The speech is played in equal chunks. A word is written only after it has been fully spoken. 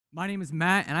My name is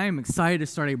Matt, and I am excited to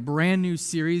start a brand new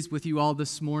series with you all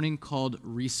this morning called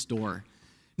Restore.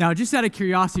 Now, just out of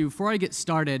curiosity, before I get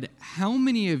started, how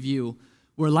many of you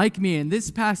were like me in this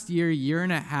past year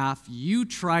and a half, you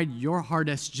tried your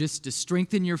hardest just to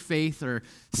strengthen your faith or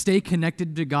stay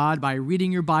connected to God by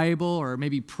reading your Bible or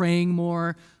maybe praying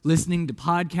more, listening to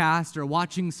podcasts or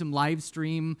watching some live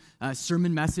stream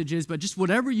sermon messages, but just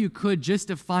whatever you could just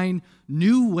to find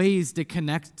new ways to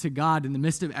connect to God in the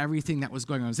midst of everything that was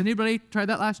going on. Has anybody tried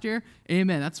that last year?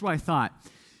 Amen. That's what I thought.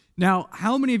 Now,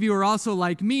 how many of you are also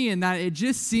like me in that it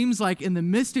just seems like in the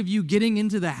midst of you getting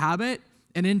into the habit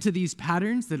and into these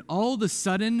patterns that all of a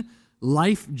sudden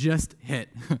life just hit.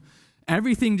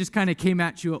 Everything just kind of came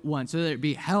at you at once, whether it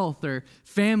be health or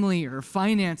family or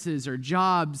finances or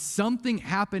jobs. Something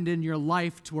happened in your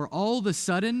life to where all of a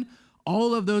sudden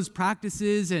all of those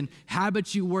practices and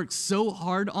habits you worked so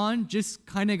hard on just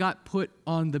kind of got put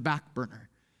on the back burner.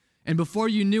 And before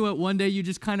you knew it, one day you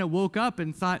just kind of woke up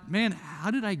and thought, man,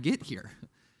 how did I get here?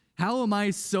 How am I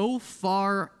so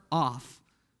far off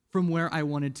from where I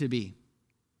wanted to be?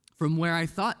 From where I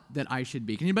thought that I should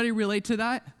be. Can anybody relate to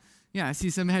that? Yeah, I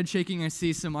see some head shaking, I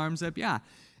see some arms up, yeah.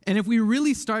 And if we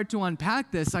really start to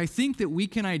unpack this, I think that we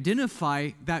can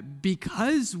identify that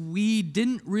because we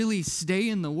didn't really stay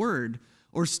in the Word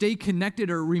or stay connected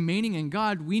or remaining in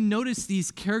God, we notice these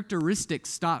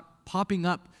characteristics stop popping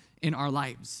up in our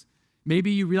lives. Maybe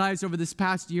you realized over this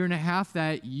past year and a half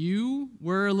that you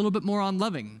were a little bit more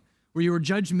unloving, where you were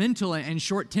judgmental and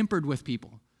short-tempered with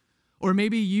people. Or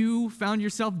maybe you found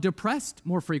yourself depressed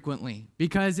more frequently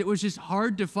because it was just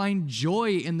hard to find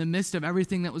joy in the midst of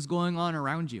everything that was going on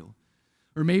around you.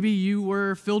 Or maybe you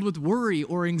were filled with worry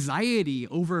or anxiety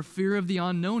over fear of the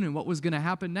unknown and what was going to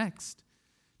happen next.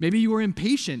 Maybe you were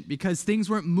impatient because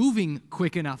things weren't moving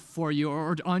quick enough for you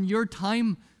or on your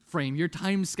time frame, your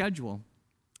time schedule.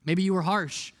 Maybe you were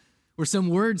harsh, where some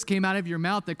words came out of your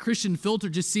mouth, the Christian filter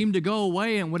just seemed to go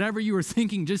away and whatever you were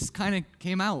thinking just kind of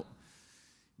came out.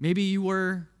 Maybe you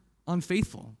were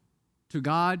unfaithful to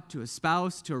God, to a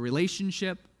spouse, to a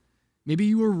relationship. Maybe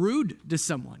you were rude to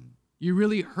someone. You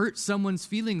really hurt someone's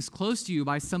feelings close to you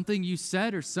by something you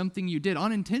said or something you did,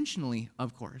 unintentionally,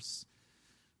 of course.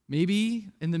 Maybe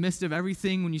in the midst of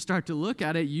everything, when you start to look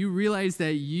at it, you realize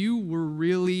that you were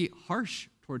really harsh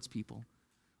towards people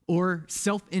or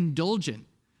self-indulgent,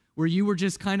 where you were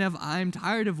just kind of, I'm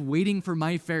tired of waiting for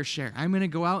my fair share. I'm going to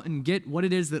go out and get what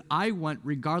it is that I want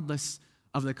regardless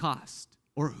of the cost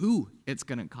or who it's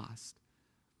going to cost.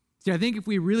 See, I think if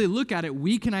we really look at it,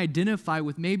 we can identify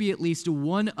with maybe at least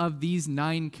one of these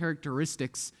 9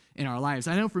 characteristics in our lives.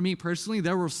 I know for me personally,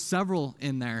 there were several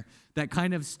in there that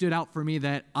kind of stood out for me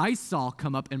that I saw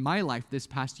come up in my life this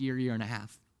past year and a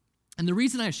half. And the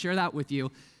reason I share that with you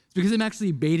is because I'm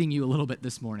actually baiting you a little bit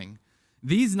this morning.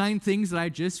 These 9 things that I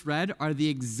just read are the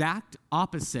exact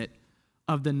opposite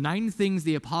of the 9 things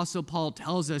the Apostle Paul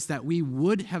tells us that we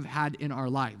would have had in our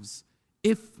lives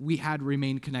if we had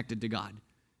remained connected to God,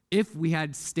 if we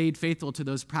had stayed faithful to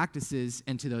those practices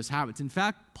and to those habits. In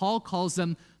fact, Paul calls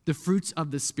them the fruits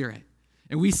of the Spirit.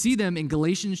 And we see them in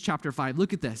Galatians chapter 5.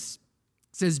 Look at this.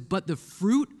 It says, but the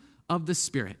fruit of the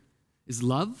Spirit is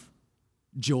love,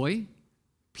 joy,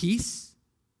 peace,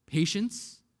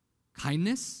 patience,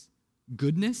 kindness,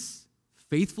 goodness,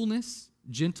 faithfulness,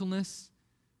 gentleness,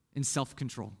 and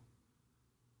self-control.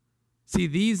 See,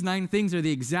 these 9 things are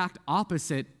the exact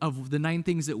opposite of the 9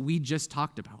 things that we just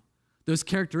talked about. Those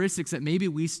characteristics that maybe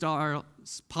we start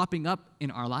popping up in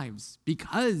our lives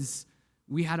because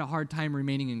we had a hard time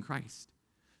remaining in Christ.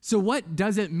 So what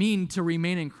does it mean to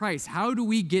remain in Christ? How do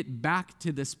we get back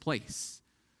to this place?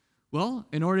 Well,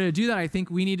 in order to do that, I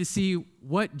think we need to see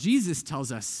what Jesus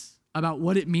tells us about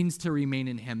what it means to remain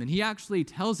in him. And he actually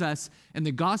tells us in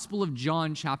the Gospel of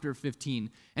John chapter 15,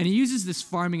 and he uses this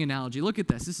farming analogy. Look at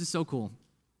this. This is so cool.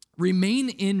 Remain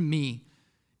in me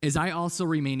as I also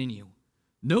remain in you.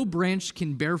 No branch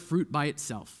can bear fruit by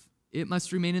itself. It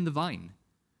must remain in the vine.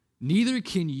 Neither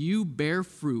can you bear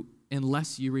fruit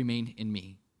unless you remain in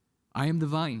me. I am the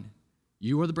vine.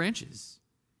 You are the branches.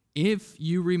 If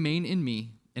you remain in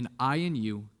me and I in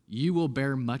you, you will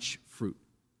bear much fruit.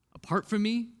 Apart from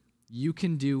me, you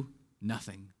can do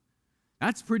nothing.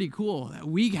 That's pretty cool that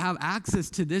we have access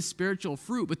to this spiritual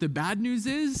fruit. But the bad news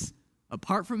is,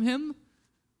 apart from him,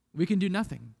 we can do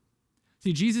nothing.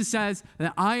 See, Jesus says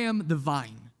that I am the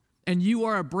vine and you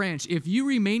are a branch. If you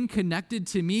remain connected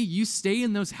to me, you stay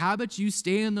in those habits, you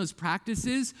stay in those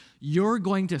practices, you're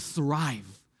going to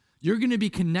thrive. You're going to be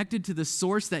connected to the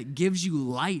source that gives you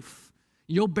life.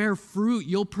 You'll bear fruit.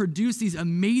 You'll produce these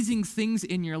amazing things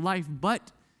in your life.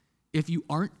 But if you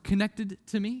aren't connected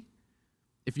to me,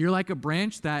 If you're like a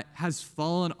branch that has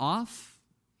fallen off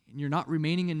and you're not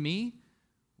remaining in me,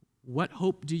 what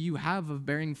hope do you have of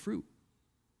bearing fruit?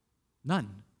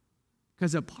 None.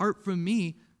 Because apart from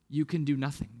me, you can do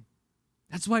nothing.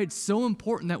 That's why it's so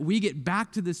important that we get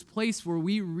back to this place where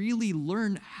we really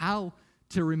learn how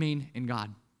to remain in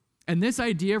God. And this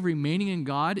idea of remaining in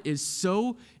God is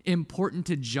so important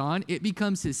to John, it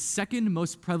becomes his second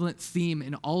most prevalent theme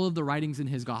in all of the writings in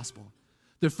his gospel.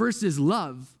 The first is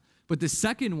love, but the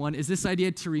second one is this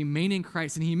idea to remain in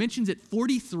Christ. And he mentions it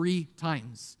 43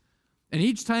 times. And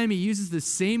each time he uses the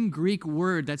same Greek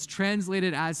word that's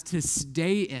translated as to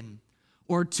stay in,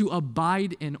 or to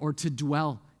abide in, or to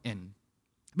dwell in.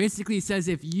 Basically, he says,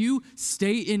 if you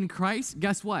stay in Christ,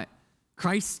 guess what?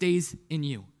 Christ stays in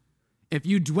you. If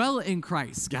you dwell in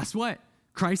Christ, guess what?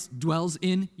 Christ dwells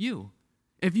in you.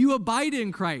 If you abide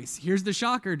in Christ, here's the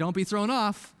shocker, don't be thrown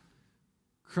off,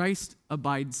 Christ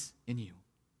abides in you.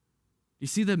 You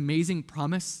see the amazing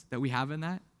promise that we have in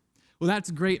that? Well,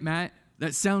 that's great, Matt.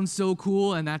 That sounds so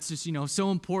cool, and that's just,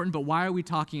 so important, but why are we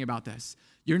talking about this?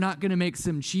 You're not going to make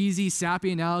some cheesy,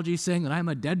 sappy analogy saying that I'm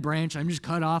a dead branch, I'm just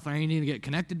cut off, and I need to get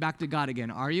connected back to God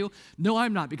again, are you? No,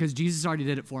 I'm not, because Jesus already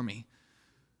did it for me.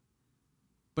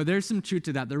 But there's some truth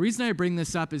to that. The reason I bring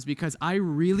this up is because I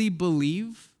really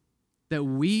believe that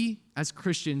we as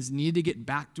Christians need to get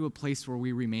back to a place where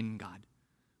we remain in God,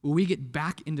 where we get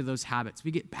back into those habits,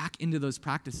 we get back into those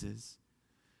practices.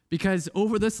 Because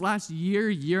over this last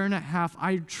year and a half,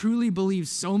 I truly believe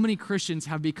so many Christians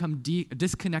have become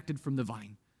disconnected from the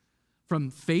vine, from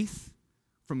faith,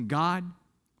 from God,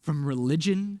 from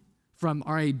religion, from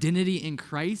our identity in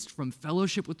Christ, from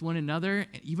fellowship with one another,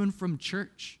 and even from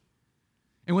church.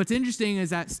 And what's interesting is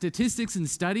that statistics and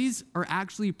studies are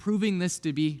actually proving this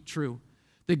to be true.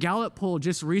 The Gallup poll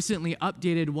just recently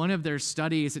updated one of their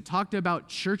studies. It talked about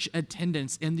church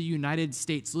attendance in the United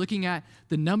States, looking at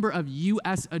the number of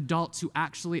U.S. adults who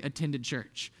actually attended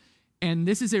church. And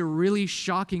this is a really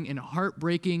shocking and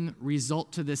heartbreaking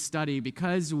result to this study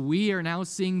because we are now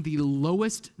seeing the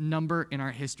lowest number in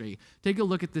our history. Take a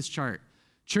look at this chart.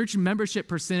 Church membership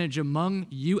percentage among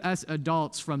U.S.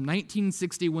 adults from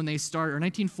 1960 when they started, or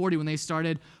 1940 when they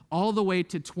started, all the way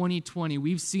to 2020,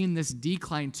 we've seen this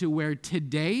decline to where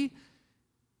today,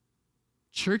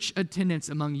 church attendance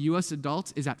among U.S.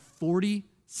 adults is at 47%.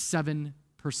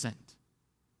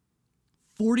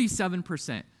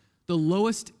 47%, the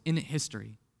lowest in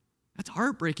history. That's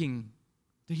heartbreaking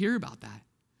to hear about that.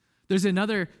 There's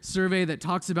another survey that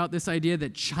talks about this idea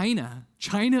that China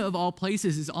of all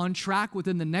places, is on track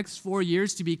within the next 4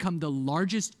 years to become the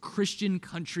largest Christian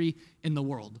country in the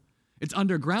world. It's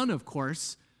underground, of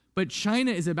course, but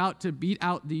China is about to beat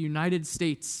out the United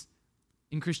States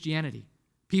in Christianity,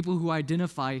 people who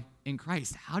identify in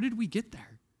Christ. How did we get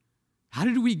there? How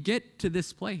did we get to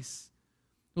this place?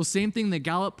 Well, same thing, the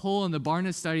Gallup poll and the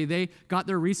Barna study, they got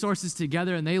their resources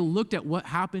together and they looked at what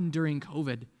happened during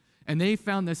COVID. And they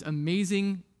found this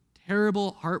amazing,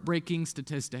 terrible, heartbreaking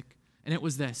statistic. And it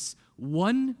was this: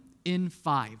 1 in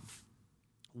 5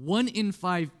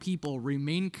 people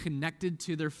remain connected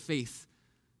to their faith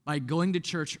by going to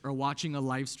church or watching a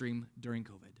live stream during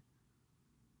COVID.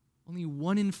 Only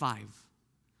 1 in 5.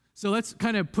 So let's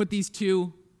kind of put these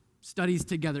two studies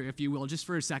together, if you will, just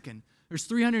for a second. There's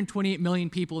 328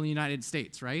 million people in the United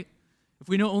States, right? If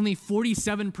we know only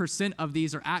 47% of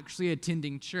these are actually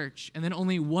attending church, and then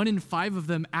only 1 in 5 of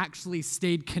them actually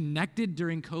stayed connected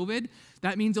during COVID,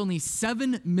 that means only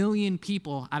 7 million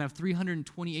people out of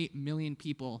 328 million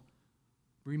people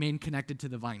remain connected to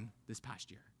the vine this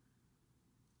past year.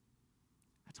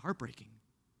 That's heartbreaking.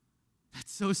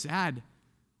 That's so sad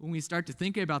when we start to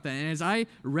think about that. And as I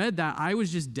read that, I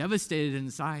was just devastated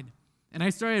inside. And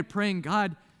I started praying,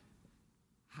 God,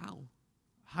 how?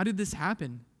 How did this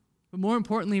happen? But more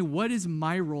importantly, what is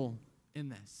my role in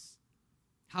this?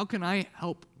 How can I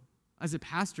help as a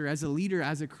pastor, as a leader,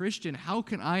 as a Christian? How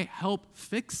can I help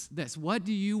fix this? What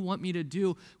do you want me to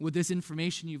do with this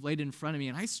information you've laid in front of me?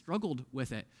 And I struggled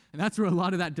with it. And that's where a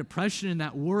lot of that depression and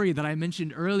that worry that I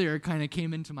mentioned earlier kind of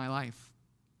came into my life.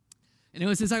 And it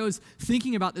was as I was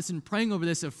thinking about this and praying over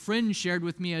this, a friend shared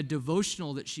with me a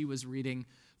devotional that she was reading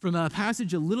from a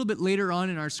passage a little bit later on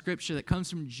in our scripture that comes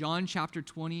from John chapter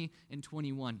 20 and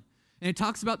 21. And it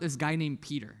talks about this guy named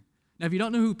Peter. Now, if you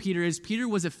don't know who Peter is, Peter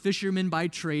was a fisherman by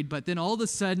trade, but then all of a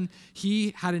sudden,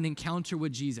 he had an encounter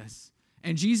with Jesus.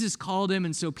 And Jesus called him,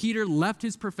 and so Peter left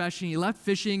his profession, he left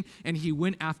fishing, and he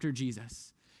went after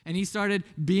Jesus. And he started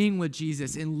being with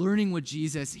Jesus and learning with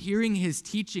Jesus, hearing his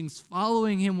teachings,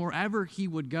 following him wherever he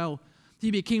would go. He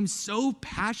became so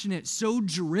passionate, so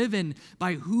driven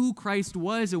by who Christ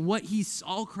was and what he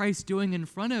saw Christ doing in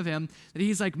front of him that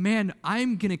he's like, man,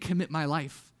 I'm going to commit my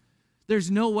life. There's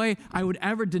no way I would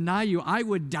ever deny you. I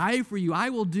would die for you. I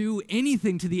will do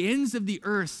anything to the ends of the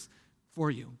earth for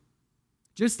you.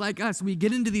 Just like us, we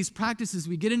get into these practices,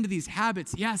 we get into these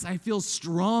habits. Yes, I feel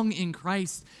strong in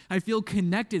Christ. I feel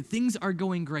connected. Things are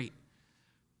going great.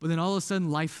 But then all of a sudden,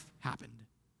 life happened.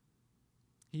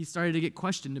 He started to get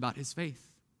questioned about his faith.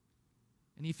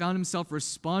 And he found himself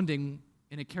responding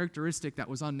in a characteristic that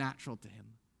was unnatural to him.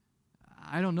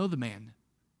 I don't know the man.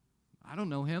 I don't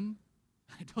know him.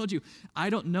 I told you, I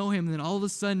don't know him. And then all of a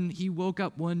sudden, he woke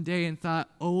up one day and thought,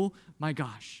 oh my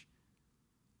gosh,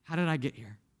 how did I get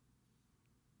here?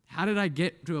 How did I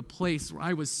get to a place where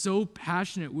I was so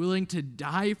passionate, willing to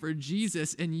die for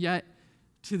Jesus, and yet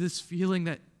to this feeling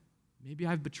that maybe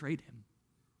I've betrayed him?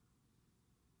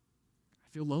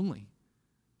 I feel lonely.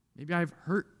 Maybe I've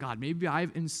hurt God. Maybe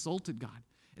I've insulted God.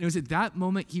 And it was at that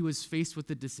moment he was faced with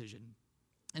the decision.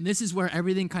 And this is where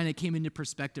everything kind of came into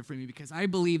perspective for me, because I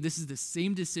believe this is the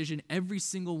same decision every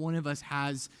single one of us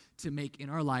has to make in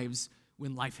our lives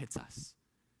when life hits us.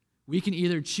 We can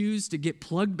either choose to get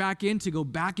plugged back in, to go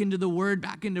back into the Word,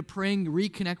 back into praying,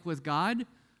 reconnect with God,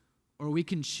 or we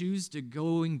can choose to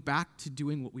going back to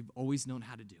doing what we've always known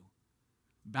how to do,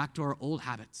 back to our old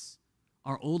habits,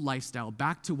 our old lifestyle,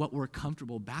 back to what we're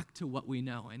comfortable, back to what we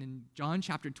know. And in John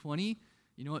chapter 20,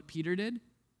 you know what Peter did?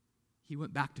 He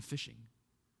went back to fishing.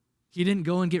 He didn't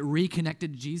go and get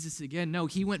reconnected to Jesus again. No,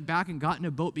 he went back and got in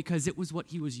a boat because it was what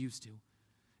he was used to.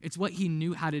 It's what he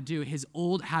knew how to do. His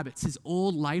old habits, his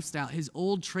old lifestyle, his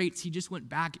old traits, he just went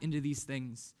back into these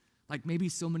things like maybe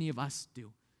so many of us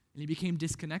do. And he became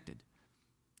disconnected.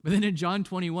 But then in John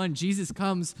 21, Jesus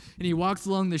comes and he walks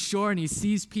along the shore and he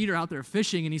sees Peter out there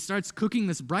fishing and he starts cooking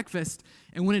this breakfast.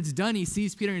 And when it's done, he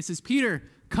sees Peter and he says, Peter,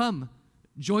 come,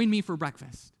 join me for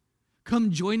breakfast. Come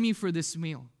join me for this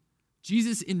meal.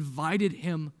 Jesus invited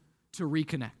him to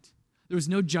reconnect. There was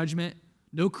no judgment,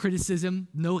 no criticism,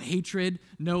 no hatred,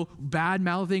 no bad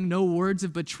mouthing, no words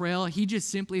of betrayal. He just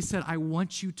simply said, I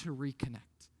want you to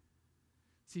reconnect.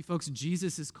 See, folks,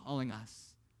 Jesus is calling us.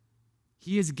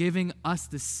 He is giving us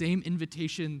the same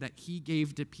invitation that he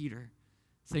gave to Peter,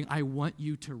 saying, I want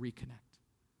you to reconnect.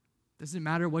 Doesn't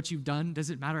matter what you've done,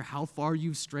 doesn't matter how far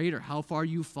you've strayed or how far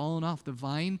you've fallen off the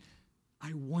vine.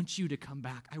 I want you to come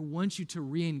back. I want you to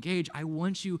re-engage. I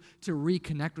want you to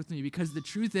reconnect with me, because the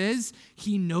truth is,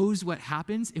 he knows what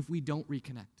happens if we don't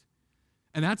reconnect.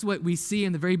 And that's what we see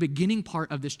in the very beginning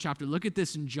part of this chapter. Look at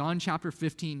this in John chapter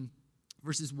 15,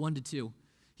 verses 1-2.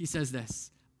 He says this,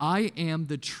 I am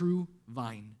the true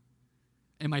vine,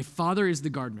 and my Father is the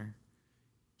gardener.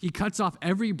 He cuts off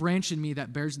every branch in me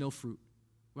that bears no fruit,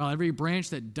 while every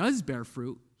branch that does bear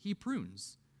fruit, he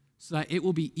prunes, so that it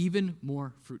will be even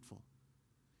more fruitful.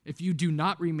 If you do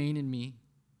not remain in me,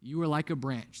 you are like a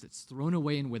branch that's thrown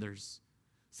away and withers.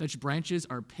 Such branches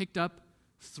are picked up,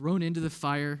 thrown into the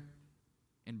fire,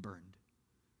 and burned.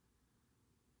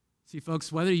 See,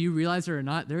 folks, whether you realize it or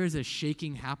not, there is a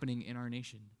shaking happening in our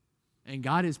nation. And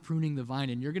God is pruning the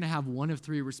vine, and you're going to have one of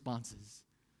three responses.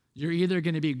 You're either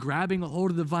going to be grabbing a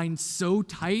hold of the vine so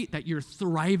tight that you're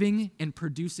thriving and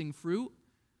producing fruit,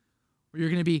 or you're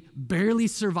going to be barely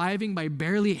surviving by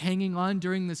barely hanging on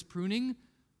during this pruning,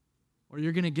 or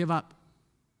you're going to give up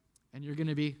and you're going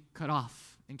to be cut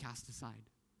off and cast aside.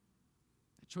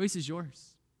 The choice is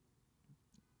yours.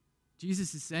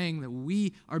 Jesus is saying that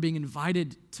we are being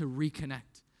invited to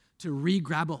reconnect, to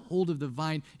re-grab a hold of the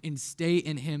vine and stay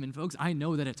in him. And folks, I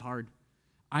know that it's hard.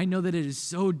 I know that it is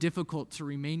so difficult to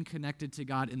remain connected to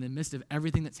God in the midst of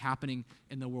everything that's happening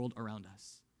in the world around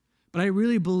us. But I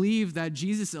really believe that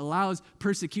Jesus allows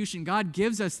persecution. God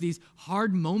gives us these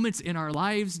hard moments in our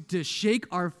lives to shake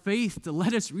our faith, to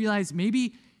let us realize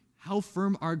maybe how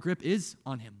firm our grip is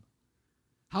on him,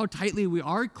 how tightly we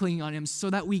are clinging on him so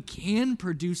that we can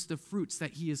produce the fruits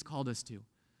that he has called us to.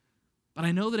 But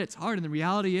I know that it's hard, and the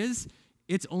reality is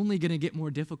it's only going to get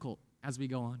more difficult as we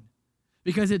go on,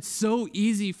 because it's so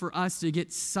easy for us to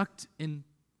get sucked into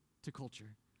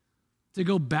culture, to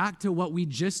go back to what we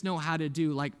just know how to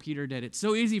do like Peter did. It's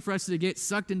so easy for us to get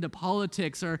sucked into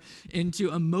politics or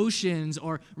into emotions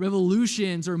or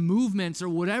revolutions or movements or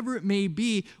whatever it may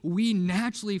be. We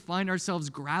naturally find ourselves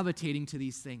gravitating to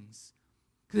these things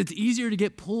because it's easier to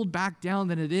get pulled back down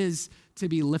than it is to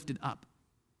be lifted up,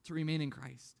 to remain in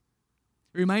Christ.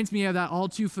 It reminds me of that all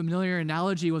too familiar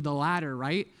analogy with the ladder,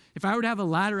 right? If I were to have a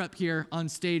ladder up here on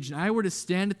stage and I were to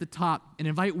stand at the top and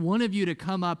invite one of you to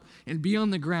come up and be on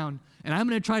the ground, and I'm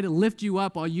going to try to lift you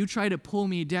up while you try to pull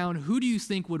me down, who do you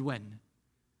think would win?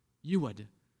 You would.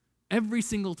 Every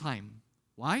single time.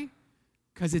 Why?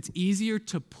 Because it's easier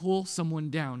to pull someone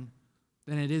down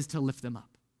than it is to lift them up.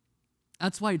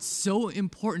 That's why it's so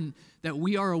important that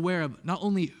we are aware of not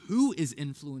only who is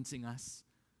influencing us,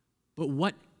 but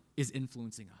what is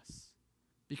influencing us.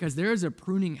 Because there is a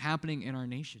pruning happening in our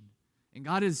nation. And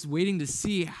God is waiting to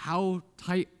see how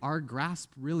tight our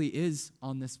grasp really is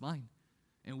on this vine.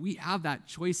 And we have that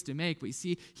choice to make. But you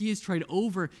see, he has tried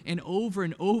over and over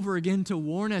and over again to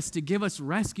warn us, to give us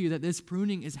rescue, that this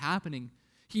pruning is happening.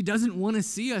 He doesn't want to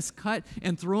see us cut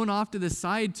and thrown off to the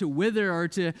side to wither or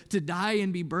to die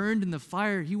and be burned in the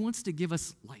fire. He wants to give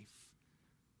us life.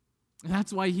 And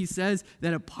that's why he says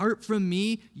that apart from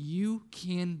me, you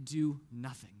can do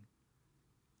nothing.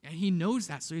 And he knows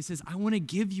that. So he says, I want to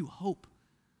give you hope.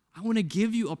 I want to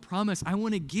give you a promise. I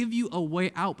want to give you a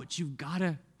way out, but you've got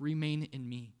to remain in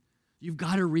me. You've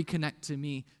got to reconnect to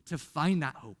me to find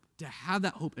that hope, to have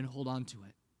that hope and hold on to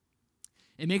it.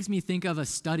 It makes me think of a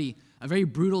study, a very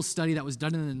brutal study that was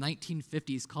done in the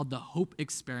 1950s called the Hope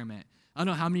Experiment. I don't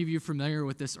know how many of you are familiar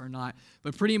with this or not,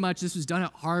 but pretty much this was done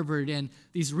at Harvard, and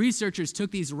these researchers took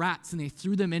these rats and they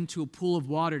threw them into a pool of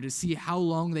water to see how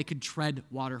long they could tread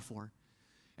water for.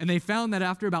 And they found that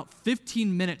after about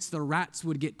 15 minutes, the rats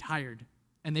would get tired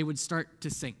and they would start to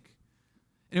sink.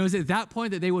 And it was at that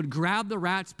point that they would grab the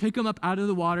rats, pick them up out of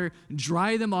the water,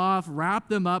 dry them off, wrap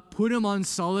them up, put them on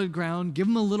solid ground, give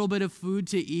them a little bit of food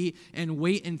to eat, and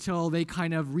wait until they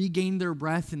kind of regained their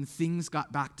breath and things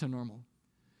got back to normal.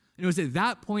 And it was at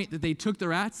that point that they took the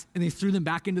rats and they threw them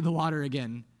back into the water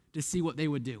again to see what they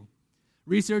would do.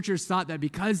 Researchers thought that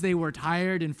because they were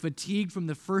tired and fatigued from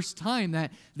the first time,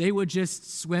 that they would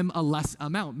just swim a less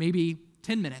amount, maybe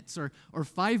 10 minutes or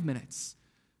 5 minutes.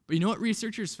 But you know what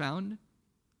researchers found?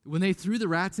 When they threw the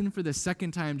rats in for the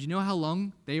second time, do you know how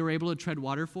long they were able to tread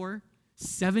water for?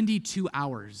 72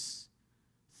 hours.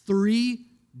 3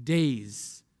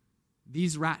 days.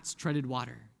 These rats treaded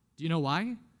water. Do you know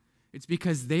why? It's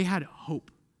because they had hope.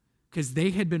 Because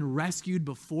they had been rescued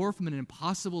before from an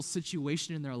impossible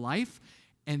situation in their life,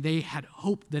 and they had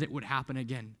hope that it would happen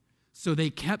again. So they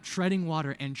kept treading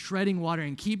water and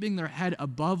keeping their head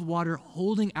above water,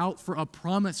 holding out for a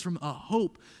promise from a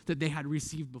hope that they had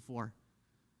received before.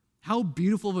 How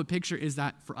beautiful of a picture is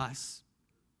that for us?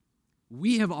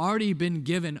 We have already been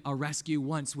given a rescue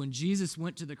once when Jesus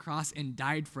went to the cross and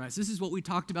died for us. This is what we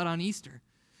talked about on Easter.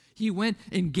 He went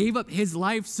and gave up his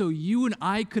life so you and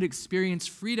I could experience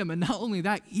freedom. And not only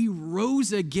that, he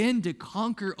rose again to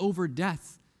conquer over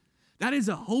death. That is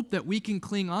a hope that we can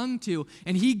cling on to.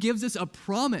 And he gives us a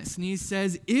promise. And he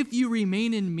says, if you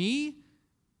remain in me,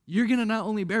 you're going to not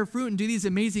only bear fruit and do these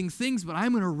amazing things, but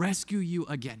I'm going to rescue you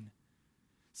again.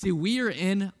 See, we are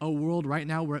in a world right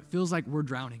now where it feels like we're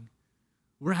drowning.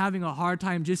 We're having a hard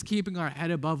time just keeping our head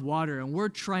above water, and we're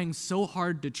trying so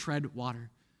hard to tread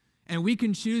water. And we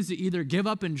can choose to either give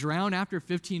up and drown after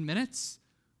 15 minutes,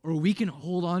 or we can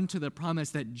hold on to the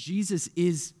promise that Jesus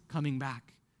is coming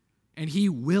back, and he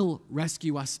will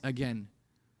rescue us again.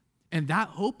 And that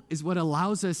hope is what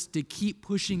allows us to keep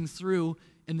pushing through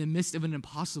in the midst of an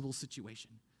impossible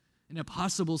situation, an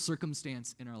impossible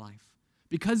circumstance in our life.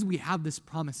 Because we have this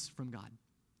promise from God.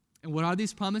 And what are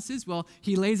these promises? Well,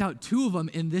 he lays out 2 of them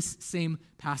in this same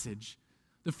passage.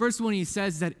 The first one, he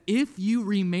says that if you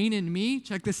remain in me,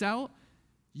 check this out,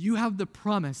 you have the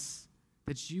promise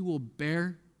that you will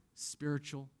bear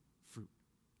spiritual fruit.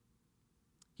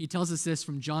 He tells us this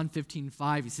from John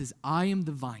 15:5. He says, I am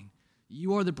the vine,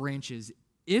 you are the branches.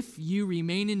 If you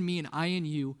remain in me and I in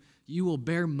you, you will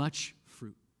bear much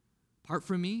fruit. Apart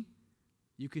from me,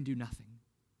 you can do nothing.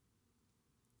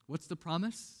 What's the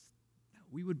promise? That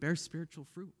we would bear spiritual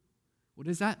fruit. What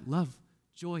is that? Love,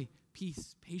 joy,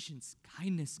 peace, patience,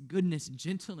 kindness, goodness,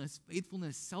 gentleness,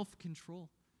 faithfulness, self-control.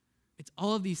 It's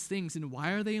all of these things. And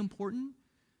why are they important?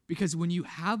 Because when you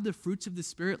have the fruits of the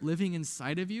Spirit living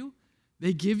inside of you,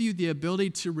 they give you the ability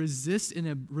to resist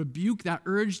and rebuke that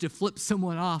urge to flip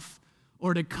someone off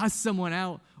or to cuss someone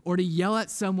out or to yell at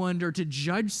someone or to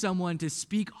judge someone, to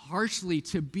speak harshly,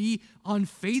 to be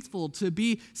unfaithful, to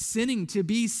be sinning, to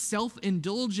be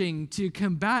self-indulging, to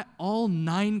combat all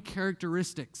 9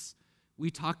 characteristics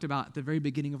we talked about at the very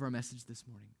beginning of our message this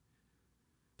morning.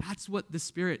 That's what the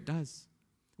Spirit does.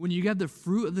 When you get the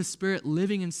fruit of the Spirit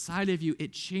living inside of you,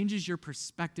 it changes your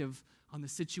perspective on the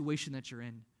situation that you're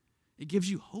in. It gives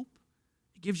you hope.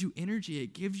 It gives you energy.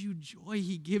 It gives you joy.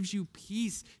 He gives you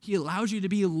peace. He allows you to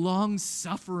be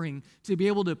long-suffering, to be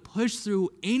able to push through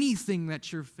anything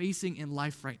that you're facing in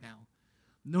life right now,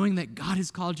 knowing that God has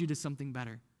called you to something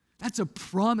better. That's a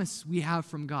promise we have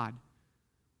from God.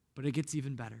 But it gets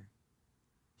even better.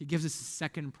 He gives us a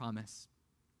second promise,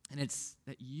 and it's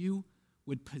that you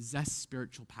would possess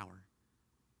spiritual power.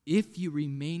 If you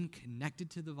remain connected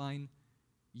to the vine,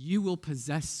 you will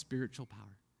possess spiritual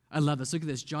power. I love this. Look at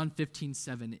this, John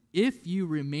 15:7. If you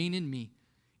remain in me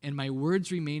and my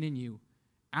words remain in you,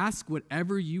 ask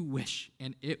whatever you wish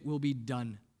and it will be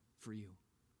done for you.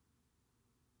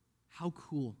 How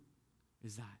cool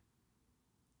is that?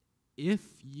 If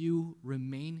you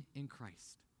remain in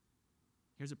Christ,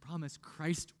 here's a promise,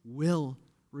 Christ will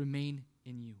remain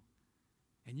in you.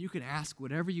 And you can ask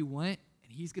whatever you want,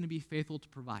 and he's going to be faithful to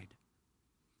provide.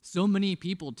 So many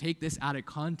people take this out of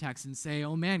context and say,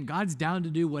 oh man, God's down to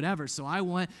do whatever, so I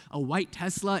want a white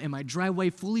Tesla in my driveway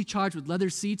fully charged with leather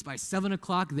seats by 7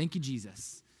 o'clock. Thank you,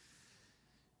 Jesus.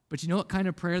 But you know what kind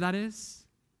of prayer that is?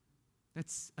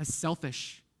 That's a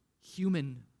selfish,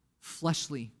 human,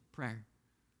 fleshly prayer.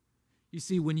 You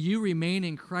see, when you remain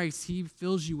in Christ, he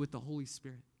fills you with the Holy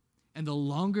Spirit. And the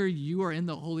longer you are in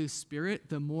the Holy Spirit,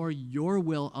 the more your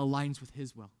will aligns with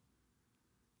his will.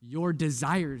 Your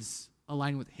desires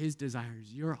align with his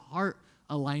desires. Your heart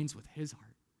aligns with his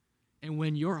heart. And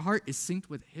when your heart is synced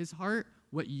with his heart,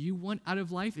 what you want out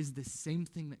of life is the same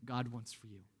thing that God wants for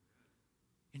you.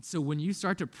 And so when you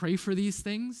start to pray for these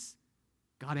things,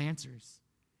 God answers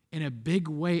in a big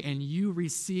way, and you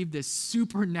receive this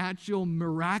supernatural,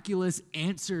 miraculous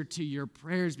answer to your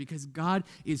prayers because God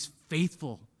is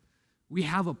faithful. We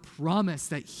have a promise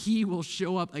that he will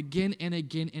show up again and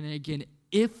again and again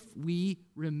if we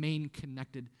remain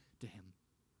connected to him.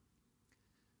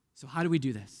 So how do we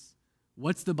do this?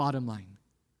 What's the bottom line?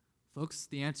 Folks,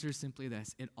 the answer is simply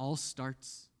this. It all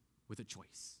starts with a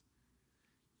choice.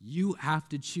 You have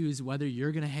to choose whether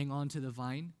you're going to hang on to the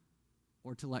vine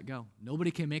or to let go.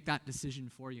 Nobody can make that decision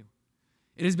for you.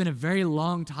 It has been a very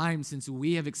long time since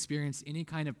we have experienced any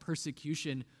kind of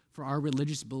persecution for our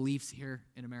religious beliefs here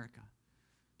in America.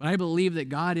 But I believe that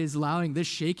God is allowing this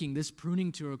shaking, this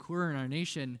pruning to occur in our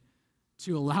nation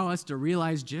to allow us to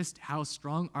realize just how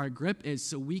strong our grip is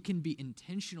so we can be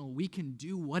intentional. We can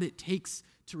do what it takes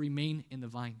to remain in the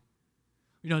vine.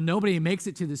 You know, nobody makes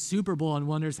it to the Super Bowl and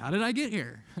wonders, how did I get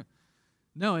here?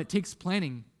 No, it takes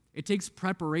planning. It takes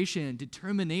preparation,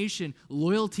 determination,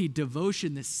 loyalty,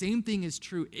 devotion. The same thing is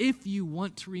true. If you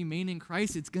want to remain in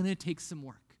Christ, it's going to take some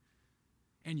work.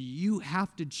 And you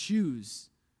have to choose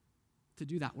to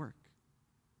do that work.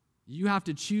 You have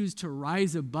to choose to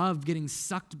rise above getting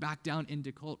sucked back down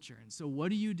into culture. And so what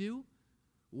do?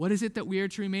 What is it that we are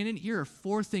to remain in? Here are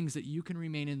 4 things that you can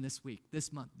remain in this week,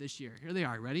 this month, this year. Here they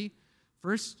are. Ready?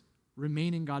 First,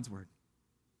 remain in God's word.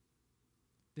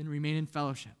 Then remain in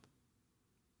fellowship.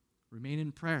 Remain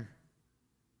in prayer.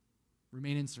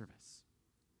 Remain in service.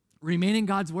 Remain in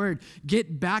God's word.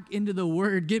 Get back into the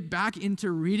word. Get back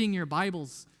into reading your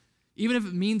Bibles. Even if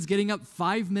it means getting up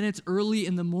 5 minutes early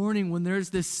in the morning when there's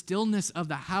this stillness of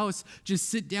the house, just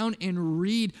sit down and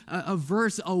read a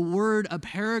verse, a word, a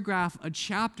paragraph, a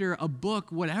chapter, a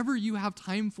book, whatever you have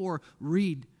time for,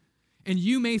 read. And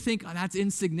you may think, oh, that's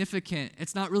insignificant.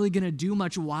 It's not really going to do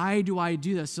much. Why do I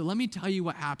do this? So let me tell you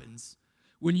what happens.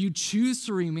 When you choose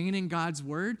to remain in God's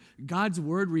word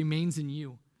remains in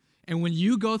you. And when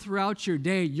you go throughout your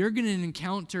day, you're going to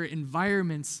encounter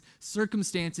environments,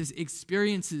 circumstances,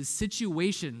 experiences,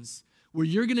 situations where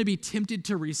you're going to be tempted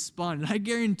to respond. And I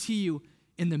guarantee you,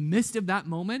 in the midst of that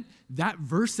moment, that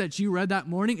verse that you read that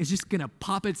morning is just going to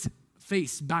pop its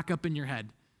face back up in your head.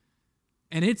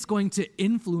 And it's going to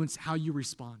influence how you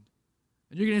respond.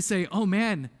 And you're going to say, oh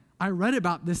man, I read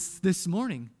about this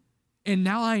morning. And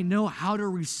now I know how to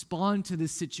respond to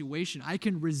this situation. I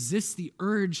can resist the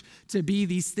urge to be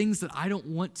these things that I don't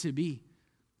want to be.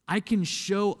 I can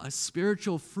show a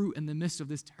spiritual fruit in the midst of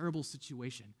this terrible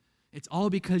situation. It's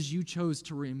all because you chose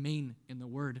to remain in the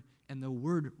Word, and the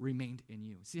Word remained in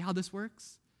you. See how this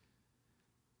works?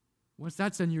 Once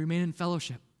that's done, you remain in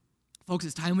fellowship. Folks,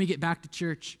 it's time we get back to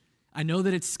church. I know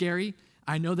that it's scary.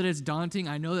 I know that it's daunting.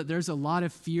 I know that there's a lot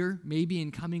of fear maybe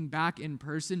in coming back in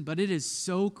person, but it is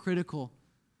so critical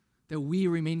that we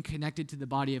remain connected to the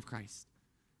body of Christ.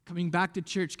 Coming back to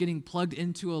church, getting plugged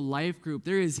into a life group,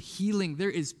 there is healing,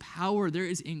 there is power, there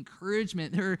is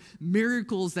encouragement, there are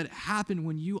miracles that happen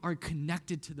when you are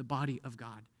connected to the body of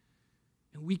God.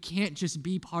 And we can't just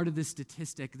be part of this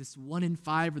statistic, this 1 in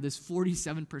 5 or this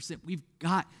 47%. We've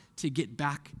got to get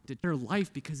back to their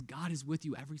life because God is with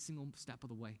you every single step of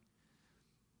the way.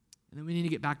 And then we need to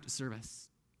get back to service.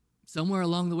 Somewhere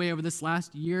along the way over this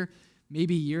last year,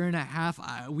 maybe year and a half,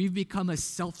 we've become a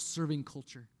self-serving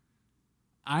culture.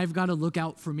 I've got to look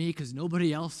out for me because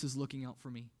nobody else is looking out for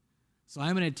me. So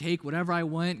I'm going to take whatever I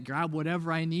want, grab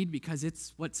whatever I need because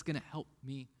it's what's going to help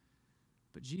me.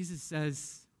 But Jesus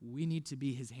says we need to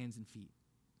be his hands and feet.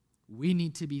 We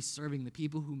need to be serving the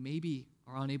people who maybe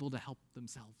are unable to help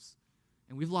themselves.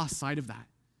 And we've lost sight of that.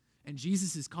 And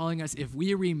Jesus is calling us, if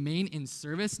we remain in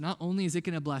service, not only is it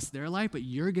going to bless their life, but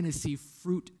you're going to see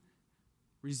fruit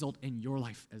result in your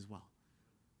life as well.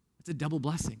 It's a double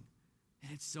blessing.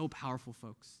 And it's so powerful,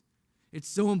 folks. It's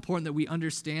so important that we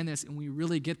understand this and we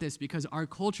really get this, because our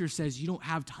culture says you don't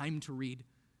have time to read.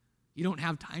 You don't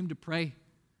have time to pray.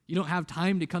 You don't have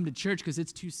time to come to church because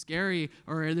it's too scary,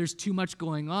 or there's too much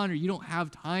going on, or you don't have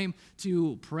time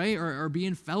to pray or be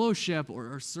in fellowship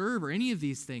or serve or any of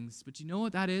these things. But you know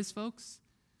what that is, folks?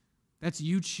 That's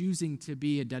you choosing to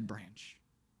be a dead branch.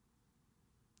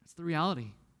 That's the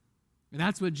reality. And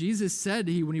that's what Jesus said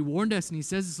when he warned us. And he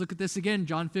says this, look at this again,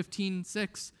 John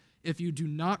 15:6. If you do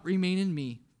not remain in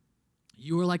me,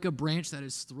 you are like a branch that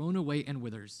is thrown away and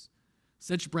withers.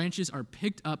 Such branches are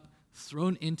picked up,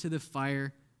 thrown into the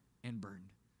fire, and burned.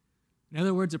 In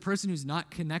other words, a person who's not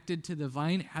connected to the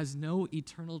vine has no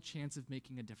eternal chance of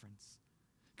making a difference.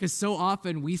 Because so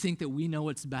often we think that we know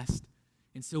what's best.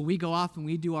 And so we go off and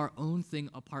we do our own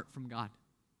thing apart from God.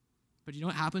 But you know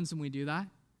what happens when we do that?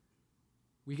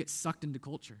 We get sucked into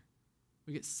culture.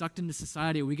 We get sucked into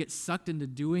society. We get sucked into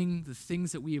doing the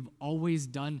things that we have always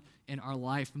done in our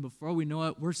life. And before we know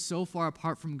it, we're so far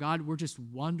apart from God, we're just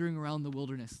wandering around the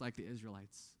wilderness like the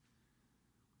Israelites.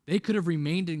 They could have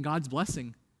remained in God's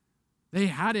blessing. They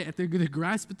had it at the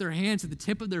grasp at their hands, at the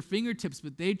tip of their fingertips,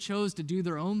 but they chose to do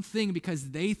their own thing because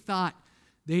they thought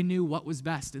they knew what was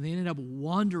best, and they ended up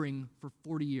wandering for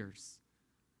 40 years.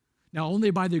 Now, only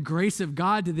by the grace of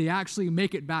God did they actually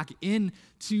make it back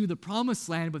into the promised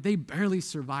land, but they barely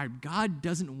survived. God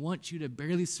doesn't want you to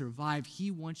barely survive. He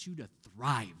wants you to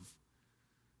thrive.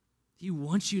 He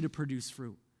wants you to produce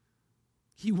fruit.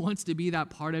 He wants to be that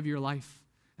part of your life.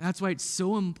 And that's why it's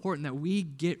so important that we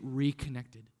get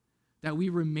reconnected, that we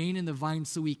remain in the vine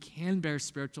so we can bear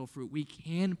spiritual fruit. We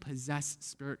can possess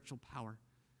spiritual power.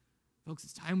 Folks,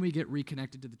 it's time we get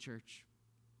reconnected to the church.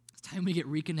 It's time we get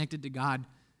reconnected to God.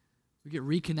 We get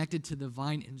reconnected to the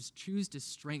vine and just choose to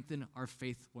strengthen our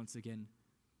faith once again.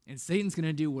 And Satan's going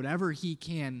to do whatever he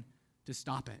can to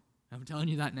stop it. I'm telling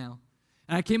you that now.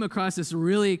 And I came across this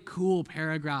really cool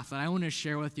paragraph that I want to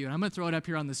share with you. And I'm going to throw it up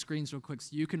here on the screens real quick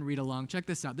so you can read along. Check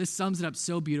this out. This sums it up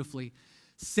so beautifully.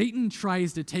 Satan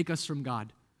tries to take us from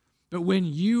God. But when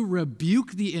you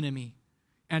rebuke the enemy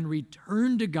and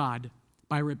return to God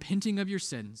by repenting of your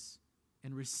sins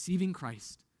and receiving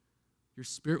Christ, your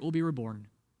spirit will be reborn,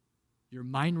 your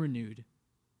mind renewed,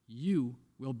 you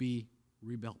will be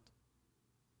rebuilt.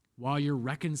 While you're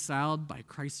reconciled by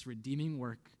Christ's redeeming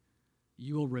work,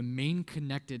 you will remain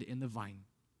connected in the vine,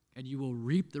 and you will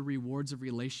reap the rewards of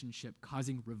relationship,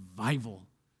 causing revival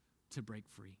to break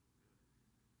free.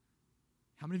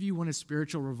 How many of you want a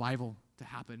spiritual revival to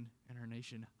happen in our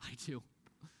nation? I do.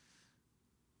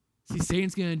 See,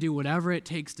 Satan's going to do whatever it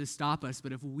takes to stop us,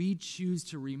 but if we choose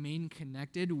to remain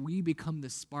connected, we become the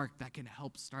spark that can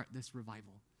help start this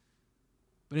revival.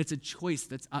 But it's a choice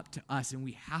that's up to us, and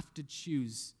we have to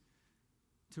choose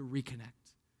to reconnect.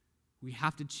 We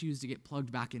have to choose to get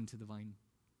plugged back into the vine.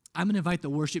 I'm going to invite the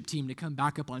worship team to come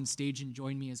back up on stage and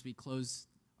join me as we close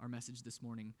our message this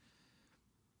morning.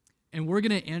 And we're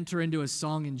going to enter into a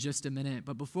song in just a minute.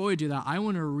 But before we do that, I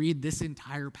want to read this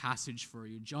entire passage for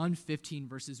you, John 15,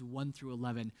 verses 1 through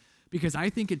 11, because I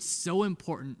think it's so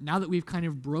important, now that we've kind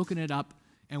of broken it up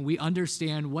and we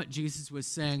understand what Jesus was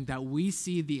saying, that we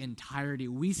see the entirety.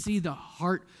 We see the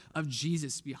heart of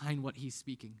Jesus behind what he's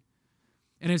speaking.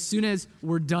 And as soon as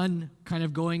we're done kind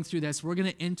of going through this, we're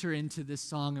going to enter into this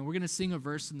song, and we're going to sing a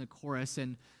verse in the chorus,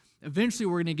 and eventually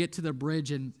we're going to get to the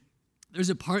bridge, and there's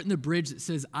a part in the bridge that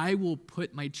says, I will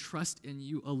put my trust in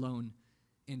you alone,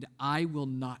 and I will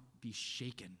not be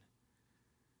shaken.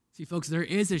 See, folks, there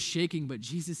is a shaking, but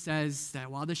Jesus says that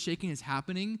while the shaking is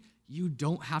happening, you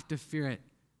don't have to fear it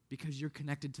because you're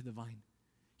connected to the vine.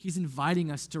 He's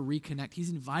inviting us to reconnect. He's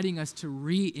inviting us to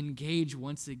re-engage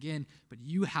once again, but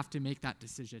you have to make that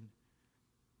decision.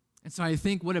 And so I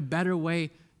think what a better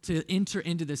way to enter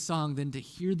into the song than to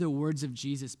hear the words of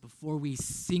Jesus before we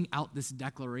sing out this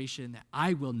declaration that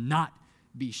I will not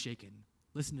be shaken.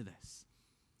 Listen to this.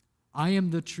 I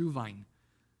am the true vine,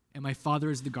 and my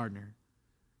Father is the gardener.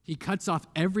 He cuts off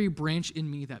every branch in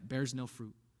me that bears no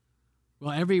fruit,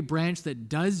 while every branch that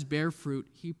does bear fruit,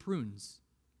 he prunes,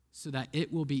 so that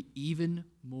it will be even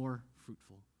more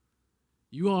fruitful.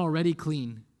 You are already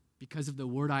clean because of the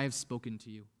word I have spoken to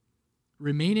you.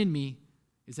 Remain in me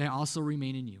as I also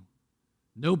remain in you.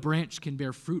 No branch can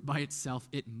bear fruit by itself.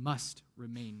 It must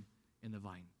remain in the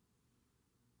vine.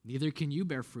 Neither can you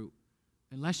bear fruit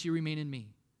unless you remain in me.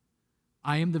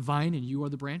 I am the vine and you are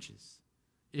the branches.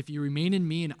 If you remain in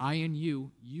me and I in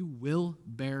you, you will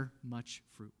bear much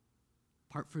fruit.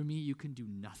 Apart from me, you can do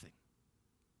nothing.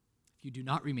 If you do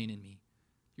not remain in me,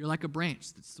 you're like a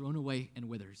branch that's thrown away and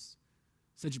withers.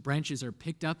 Such branches are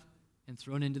picked up and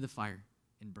thrown into the fire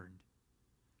and burned.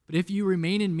 But if you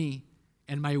remain in me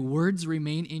and my words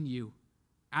remain in you,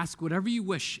 ask whatever you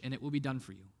wish and it will be done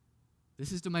for you.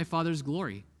 This is to my Father's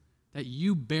glory, that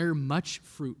you bear much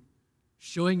fruit,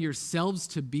 showing yourselves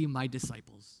to be my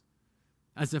disciples.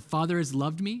 As the Father has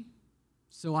loved me,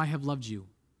 so I have loved you.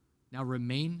 Now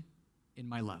remain in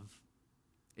my love.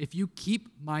 If you keep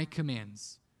my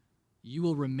commands, you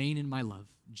will remain in my love,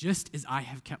 just as I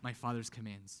have kept my Father's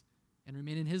commands and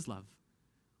remain in his love.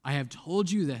 I have told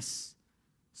you this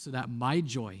so that my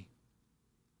joy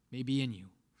may be in you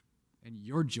and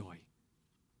your joy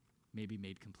may be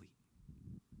made complete.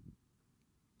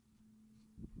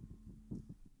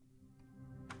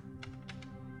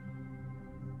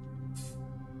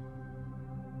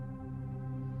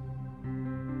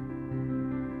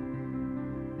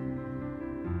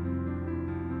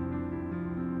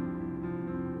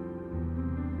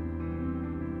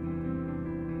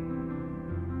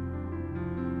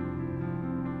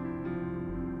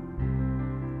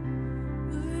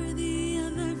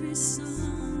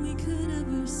 Song we could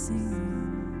ever sing,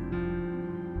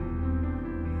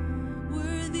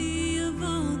 worthy of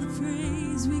all the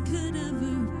praise we could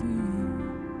ever bring,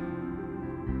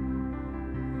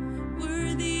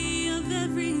 worthy of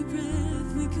every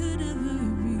breath we could ever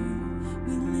breathe.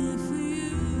 We live for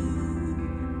you,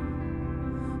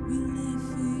 we live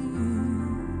for you.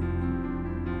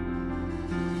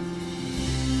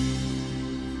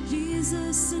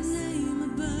 Jesus, a name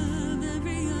above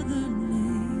every other name.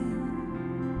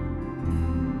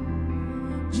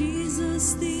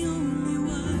 Jesus, the only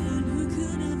one who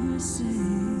could ever save,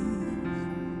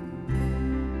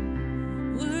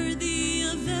 worthy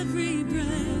of every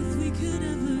breath we could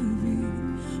ever breathe.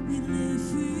 We live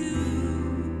for you,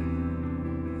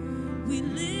 we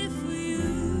live for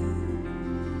you.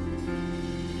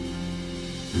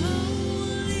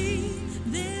 Holy,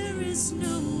 there is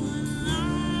no one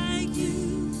like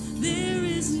you, there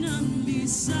is none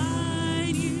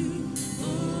beside you.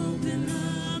 Open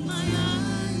up my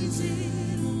eyes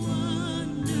in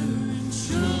wonder and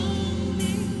show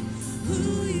me who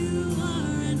you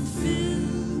are and fill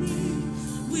me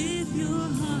with your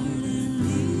heart and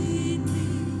lead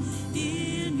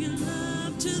me in your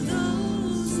love to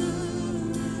those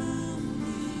around me.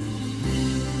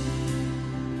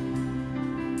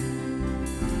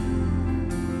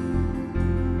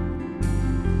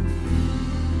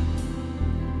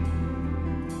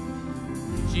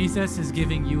 Jesus is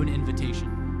giving you an invitation.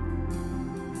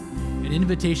 An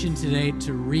invitation today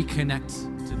to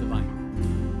reconnect to the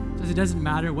vine. Because it doesn't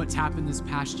matter what's happened this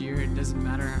past year. It doesn't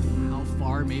matter how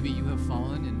far maybe you have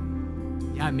fallen.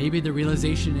 And yeah, maybe the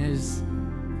realization is,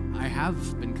 I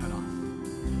have been cut off.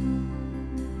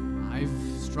 I've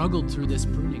struggled through this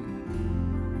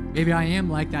pruning. Maybe I am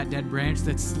like that dead branch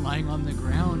that's lying on the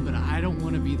ground, but I don't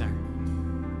want to be there.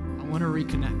 I want to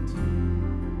reconnect.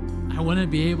 I want to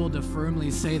be able to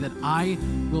firmly say that I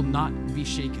will not be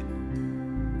shaken.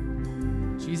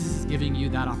 Jesus is giving you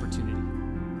that opportunity.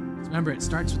 So remember, it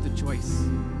starts with the choice.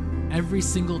 Every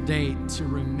single day to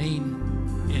remain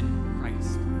in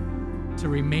Christ, to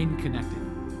remain connected.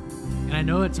 And I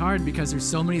know it's hard because there's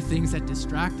so many things that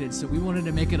distracted, so we wanted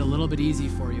to make it a little bit easy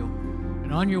for you.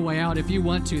 And on your way out, if you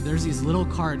want to, there's these little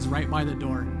cards right by the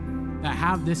door that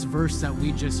have this verse that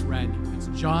we just read. It's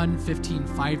John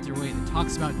 15:5-8. It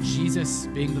talks about Jesus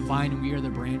being the vine and we are the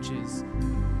branches.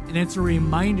 And it's a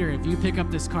reminder, if you pick up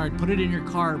this card, put it in your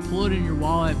car, pull it in your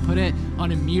wallet, put it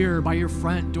on a mirror by your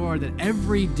front door, that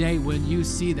every day when you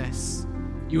see this,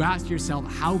 you ask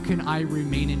yourself, how can I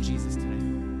remain in Jesus today?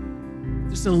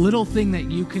 Just a little thing that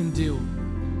you can do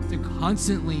to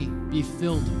constantly be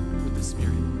filled with the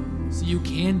Spirit so you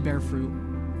can bear fruit,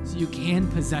 so you can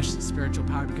possess spiritual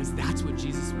power, because that's what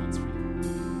Jesus wants for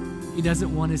you. He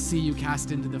doesn't want to see you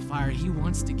cast into the fire. He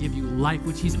wants to give you life,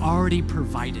 which he's already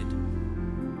provided.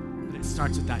 But it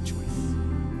starts with that choice.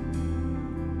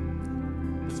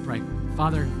 Let's pray.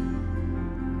 Father,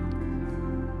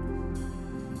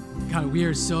 God, we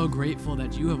are so grateful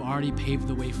that you have already paved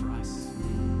the way for us.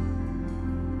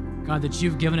 God, that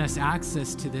you've given us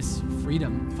access to this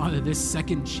freedom, Father, this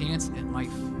second chance at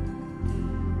life.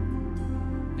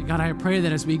 And God, I pray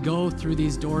that as we go through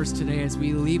these doors today, as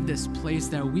we leave this place,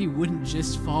 that we wouldn't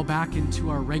just fall back into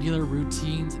our regular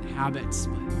routines and habits,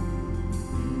 but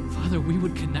Father, we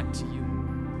would connect to you.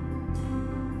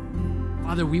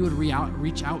 Father, we would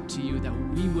reach out to you, that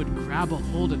we would grab a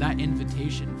hold of that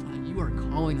invitation. Father, you are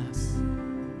calling us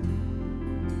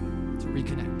to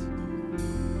reconnect.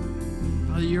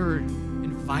 Father, you're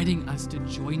inviting us to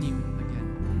join you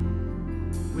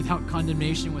again. Without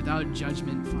condemnation, without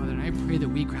judgment, Father, and I pray that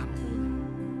we grab a hold of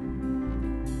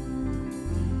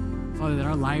that. Father, that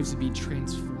our lives would be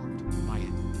transformed by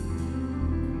it.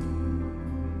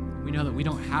 We know that we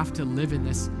don't have to live in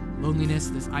this loneliness,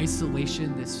 this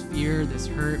isolation, this fear, this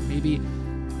hurt, maybe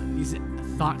these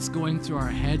thoughts going through our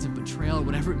heads of betrayal,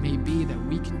 whatever it may be, that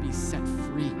we can be set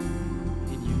free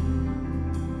in you.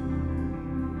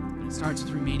 But it starts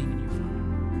with remaining in you, Father.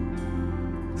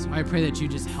 So I pray that you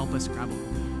just help us grab a hold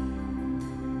of it.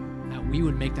 That we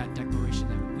would make that declaration,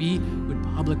 that we would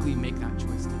publicly make that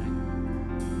choice today.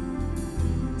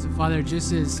 So Father,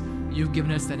 just as you've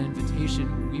given us that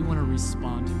invitation, we want to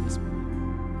respond in this moment.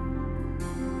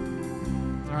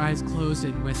 With our eyes closed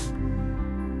and with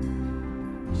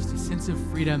just a sense of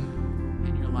freedom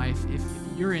in your life, if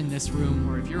you're in this room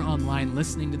or if you're online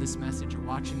listening to this message or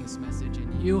watching this message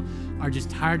and you are just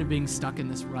tired of being stuck in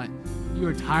this rut, you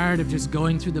are tired of just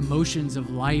going through the motions of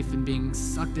life and being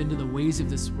sucked into the ways of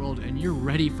this world, and you're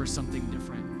ready for something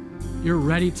different. You're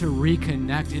ready to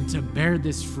reconnect and to bear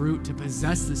this fruit, to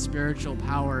possess the spiritual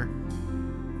power.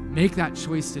 Make that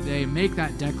choice today. Make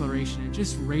that declaration and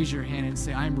just raise your hand and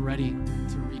say, I'm ready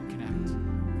to reconnect.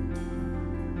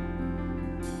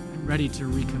 I'm ready to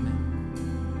recommit.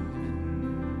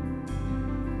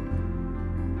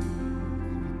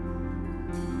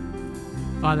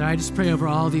 Father, I just pray over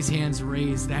all these hands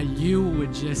raised that you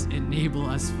would just enable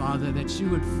us, Father, that you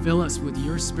would fill us with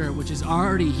your Spirit, which is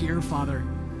already here, Father,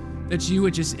 that you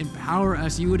would just empower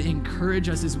us, you would encourage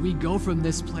us as we go from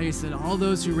this place, that all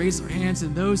those who raise their hands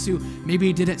and those who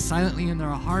maybe did it silently in their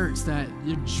hearts, that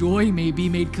your joy may be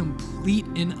made complete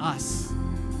in us.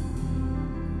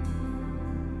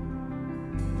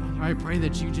 Father, I pray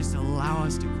that you just allow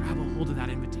us to grab a hold of that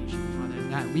invitation, Father,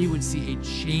 and that we would see a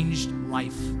changed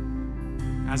life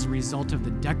as a result of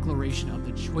the declaration of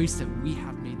the choice that we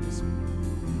have made this morning.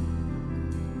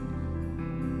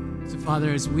 So,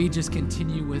 Father, as we just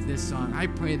continue with this song, I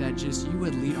pray that just you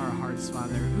would lead our hearts,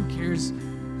 Father. Who cares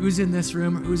who's in this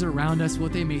room, who's around us,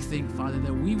 what they may think, Father,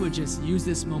 that we would just use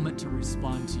this moment to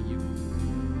respond to you.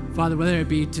 Father, whether it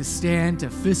be to stand, to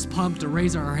fist pump, to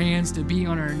raise our hands, to be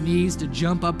on our knees, to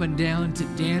jump up and down, to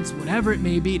dance, whatever it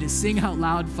may be, to sing out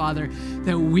loud, Father,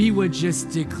 that we would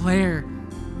just declare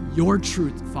your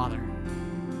truth, Father.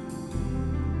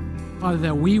 Father,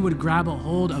 that we would grab a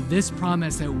hold of this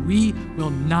promise that we will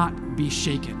not be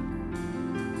shaken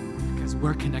because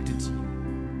we're connected to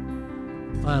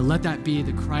you. Father, let that be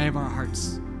the cry of our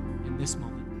hearts in this moment.